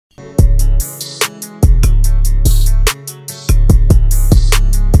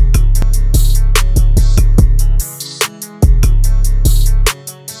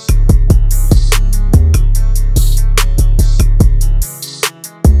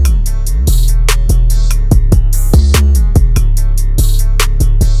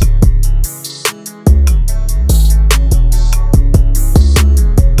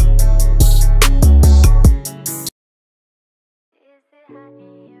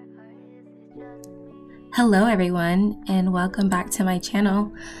Hello everyone, and welcome back to my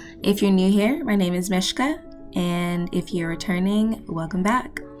channel. If you're new here, my name is Mishca, and if you're returning, welcome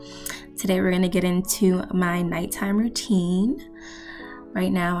back. Today we're going to get into my nighttime routine.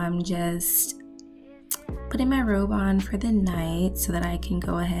 Right now I'm just putting my robe on for the night so that I can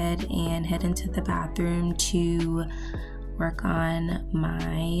go ahead and head into the bathroom to work on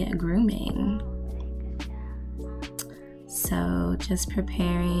my grooming. So just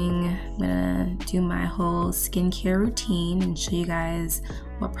preparing. I'm gonna do my whole skincare routine and show you guys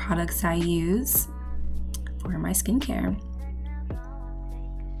what products I use for my skincare.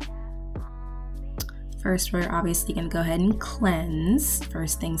 First, we're obviously gonna go ahead and cleanse.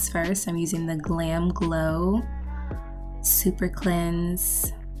 First things first, I'm using the Glam Glow Super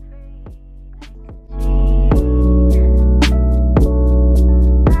Cleanse.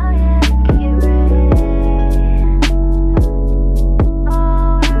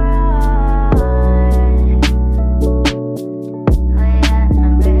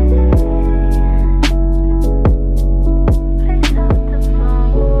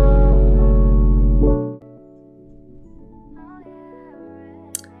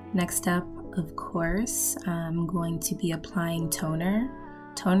 Next up, of course, I'm going to be applying toner.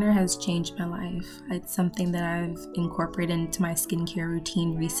 Toner has changed my life. It's something that I've incorporated into my skincare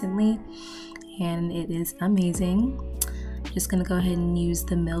routine recently, and it is amazing. I'm just gonna go ahead and use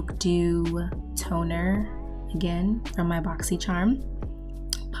the Milk Dew toner again from my BoxyCharm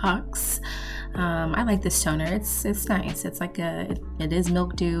box. I like this toner. It's nice. It's like it is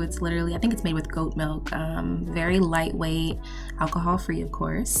Milk Dew. It's literally, I think it's made with goat milk. Very lightweight, alcohol-free, of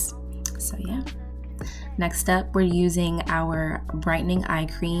course. So yeah. Next up, we're using our Brightening eye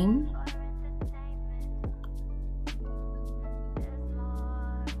cream.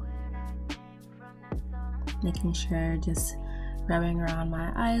 Making sure, just rubbing around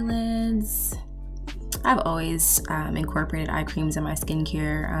my eyelids. I've always incorporated eye creams in my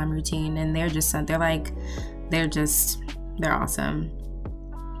skincare routine, and they're awesome.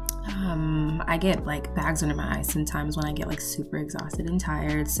 I get like bags under my eyes sometimes when I get like super exhausted and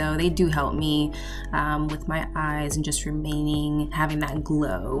tired, so they do help me with my eyes and just having that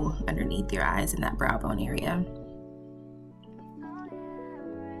glow underneath your eyes in that brow bone area.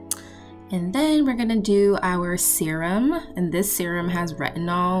 And then we're gonna do our serum, and this serum has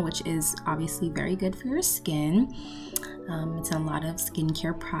retinol, which is obviously very good for your skin. It's in a lot of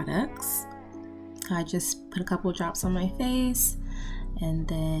skincare products. I just put a couple drops on my face and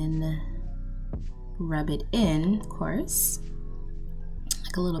then rub it in, of course,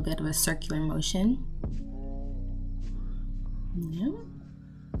 like a little bit of a circular motion. Yeah.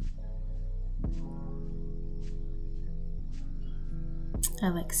 I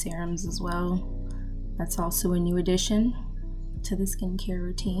like serums as well. That's also a new addition to the skincare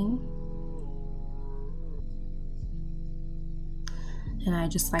routine. And I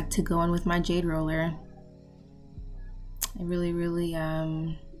just like to go in with my jade roller. It really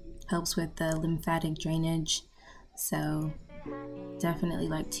helps with the lymphatic drainage. So definitely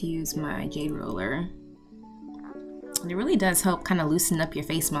like to use my jade roller. And it really does help kind of loosen up your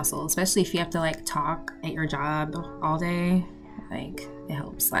face muscle, especially if you have to like talk at your job all day. Like, it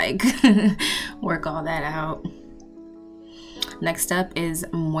helps like work all that out. Next up is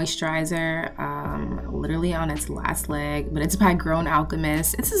moisturizer, literally on its last leg, but it's by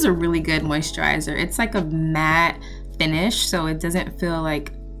Alchemist. This is a really good moisturizer. It's like a matte finish, so it doesn't feel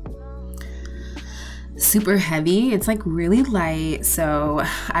like super heavy. It's like really light, so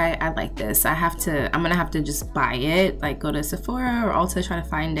I like this. I'm gonna have to just buy it, like go to Sephora or Ulta, try to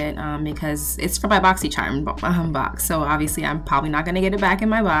find it, because it's from my BoxyCharm box, so obviously I'm probably not gonna get it back in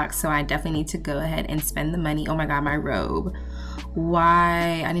my box, so I definitely need to go ahead and spend the money. Oh my god, my robe.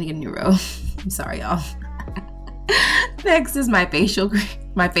 Why? I need to get a new robe. I'm sorry, y'all. Next is my facial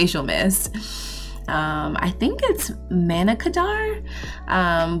mist. I think it's Mannakadar,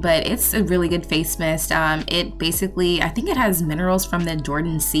 but it's a really good face mist. It basically, I think it has minerals from the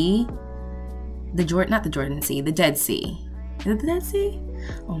Jordan Sea. The Dead Sea. Is it the Dead Sea?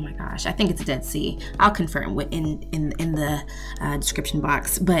 Oh my gosh, I think it's the Dead Sea. I'll confirm in the description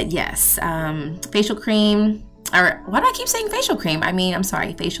box. But yes, facial cream, or why do I keep saying facial cream? I'm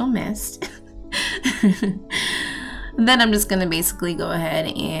sorry, facial mist. Then I'm just gonna basically go ahead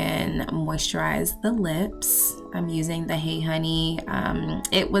and moisturize the lips. I'm using the Hey Honey.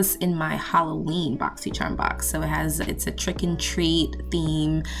 It was in my Halloween BoxyCharm box, so it's a trick and treat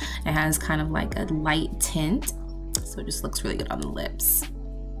theme. It has kind of like a light tint, so it just looks really good on the lips.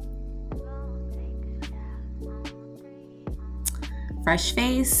 Fresh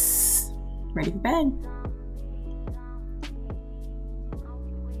face, ready for bed.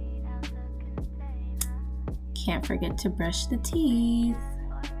 can't forget to brush the teeth.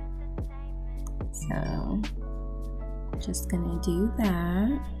 So just gonna do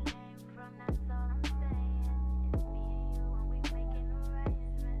that.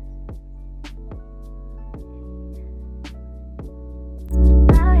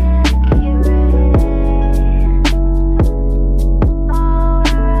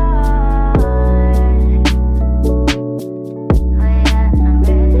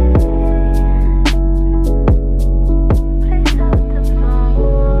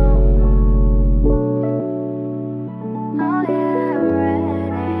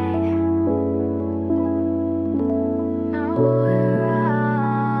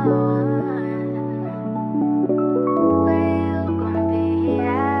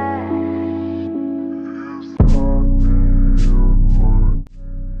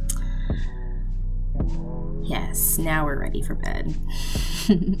 Yes, now we're ready for bed.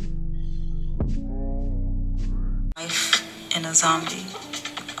 Life in a zombie,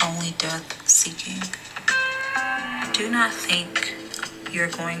 only death seeking. Do not think you're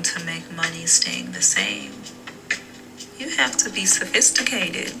going to make money staying the same. You have to be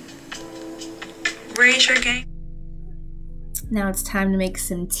sophisticated. Raise your game. Now it's time to make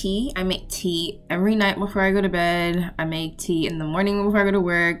some tea. I make tea every night before I go to bed. I make tea in the morning before I go to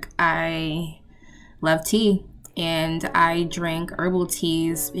work. I love tea, and I drink herbal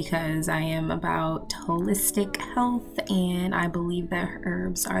teas because I am about holistic health and I believe that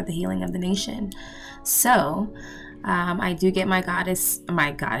herbs are the healing of the nation. So I do get my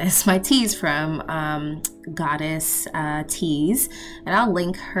teas from Goddess Teas, and I'll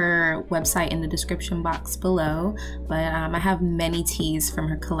link her website in the description box below. But I have many teas from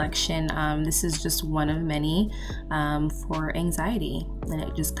her collection. This is just one of many for anxiety, and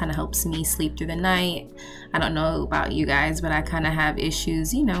it just kind of helps me sleep through the night. I don't know about you guys, but I kind of have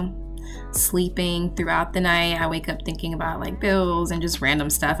issues, you know, sleeping throughout the night. I wake up thinking about like bills and just random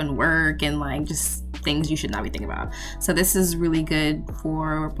stuff and work and like just things you should not be thinking about. So this is really good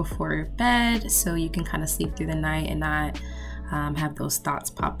for before bed, so you can kind of sleep through the night and not have those thoughts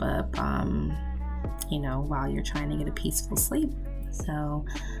pop up, you know, while you're trying to get a peaceful sleep. So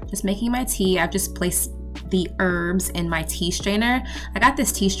just making my tea. I've just placed the herbs in my tea strainer. I got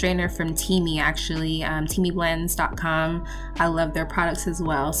this tea strainer from Teamy, actually, teamyblends.com. I love their products as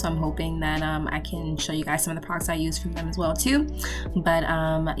well, so I'm hoping that I can show you guys some of the products I use from them as well too. But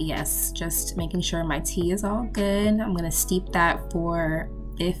yes, just making sure my tea is all good. I'm gonna steep that for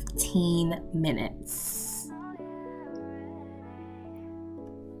 15 minutes.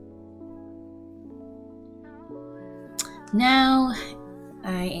 Now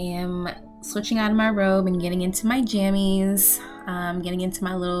I am switching out of my robe and getting into my jammies, getting into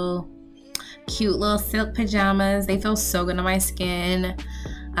my little cute little silk pajamas. They feel so good on my skin.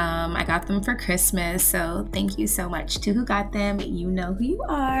 I got them for Christmas, so thank you so much to who got them. You know who you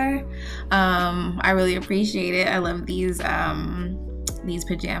are. I really appreciate it. I love these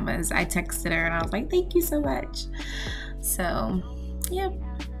pajamas. I texted her and I was like, thank you so much. So yeah.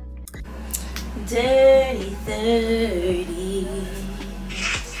 Dirty 30.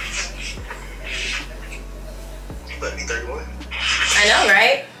 Let me 31. I know,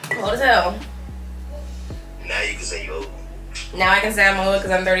 right? Old as hell. Now you can say you old. Now I can say I'm old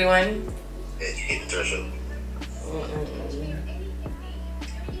because I'm 31. Yeah, you hit the threshold.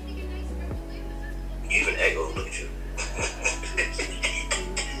 You even act old, look at you.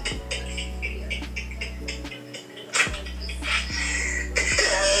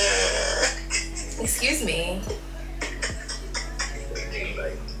 Excuse me.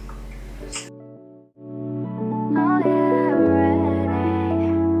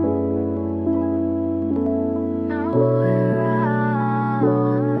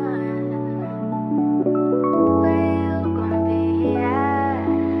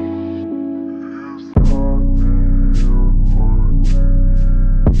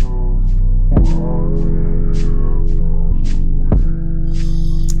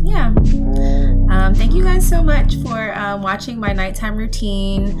 Thank you guys so much for watching my nighttime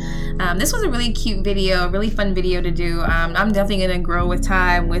routine. This was a really cute video, a really fun video to do. I'm definitely gonna grow with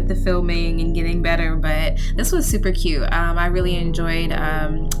time with the filming and getting better, but this was super cute. I really enjoyed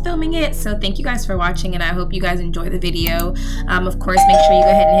filming it, so thank you guys for watching, and I hope you guys enjoy the video. Of course, make sure you go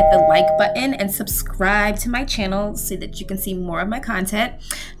ahead and hit the like button and subscribe to my channel so that you can see more of my content.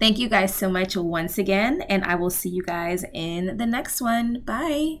 Thank you guys so much once again, and I will see you guys in the next one.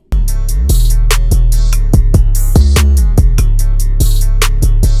 Bye.